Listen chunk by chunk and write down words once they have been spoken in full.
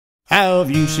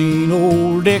Have you seen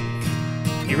old Dick?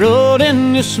 He rode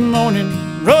in this morning,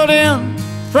 rode in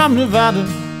from Nevada,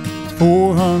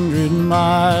 400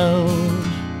 miles.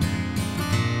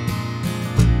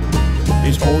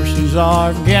 His horses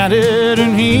are ganted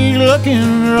and he's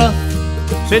looking rough.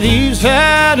 Said he's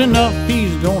had enough,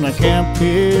 he's gonna camp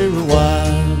here a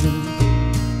while.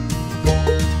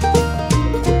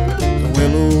 The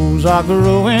willows are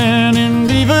growing in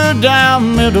Beaver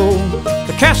Dam Meadow.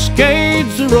 The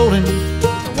cascades are rolling,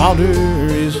 the water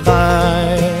is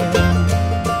high.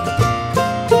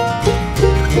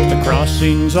 The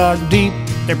crossings are deep,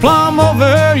 they're plumb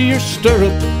over your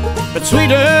stirrup, but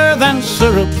sweeter than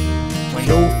syrup when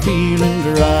you're feeling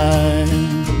dry.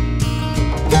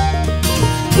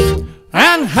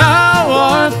 And how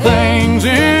are things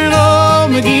in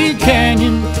old Maggie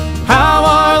Canyon? How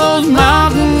are those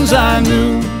mountains I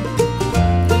knew?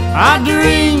 I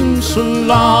dreamed so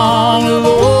long of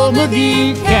old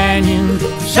Maggie Canyon.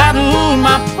 Saddle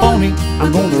my pony,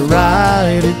 I'm gonna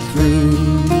ride it through.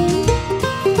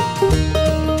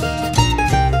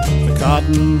 The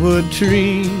cottonwood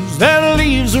trees, their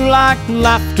leaves are like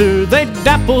laughter. They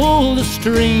dapple the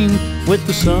stream with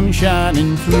the sun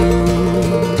shining through.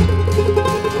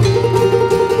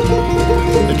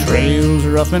 The trails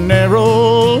rough and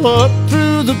narrow up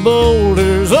through the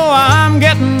boulders. Oh, I'm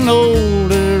getting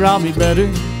older, I'll be better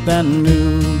than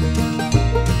new.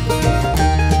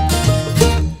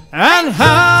 And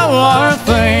how are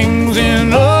things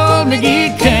in old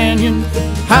Maggie Canyon?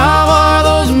 How are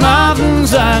those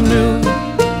mountains I knew?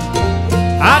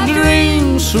 I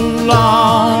dreamed so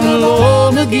long of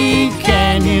old Maggie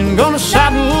Canyon. Gonna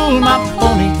saddle my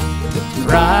pony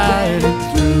and ride it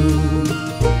through.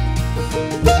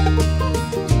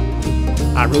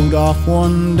 I rode off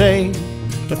one day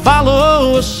to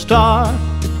follow a star.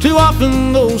 Too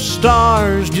often those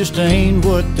stars just ain't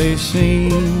what they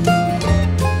seem.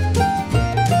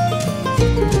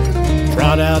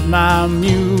 Trot out my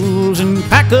mules and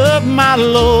pack up my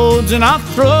loads, and I'll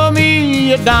throw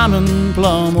me a diamond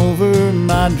plumb over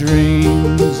my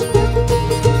dreams.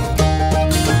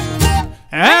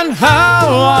 And how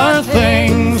are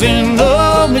things in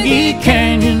old Maggie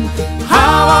Canyon?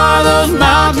 How are those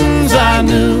mountains I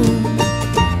knew?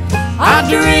 I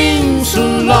dreamed so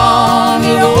long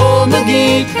of old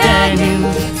Maggie Canyon.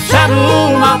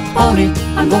 Saddle my pony,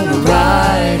 I'm gonna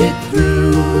ride it through.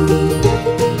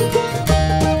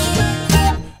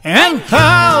 And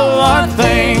how are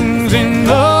things in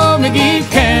old Maggie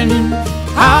Canyon?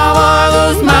 How are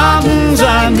those mountains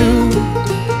I knew?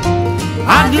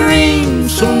 I dreamed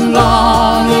so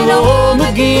long of old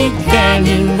Maggie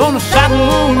Canyon. Gonna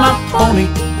saddle my pony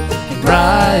and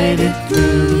ride it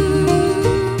through.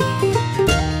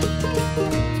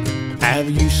 Have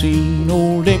you seen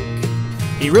old Dick?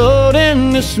 He rode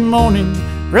in this morning,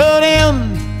 rode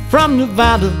in from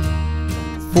Nevada,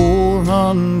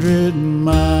 400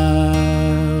 miles.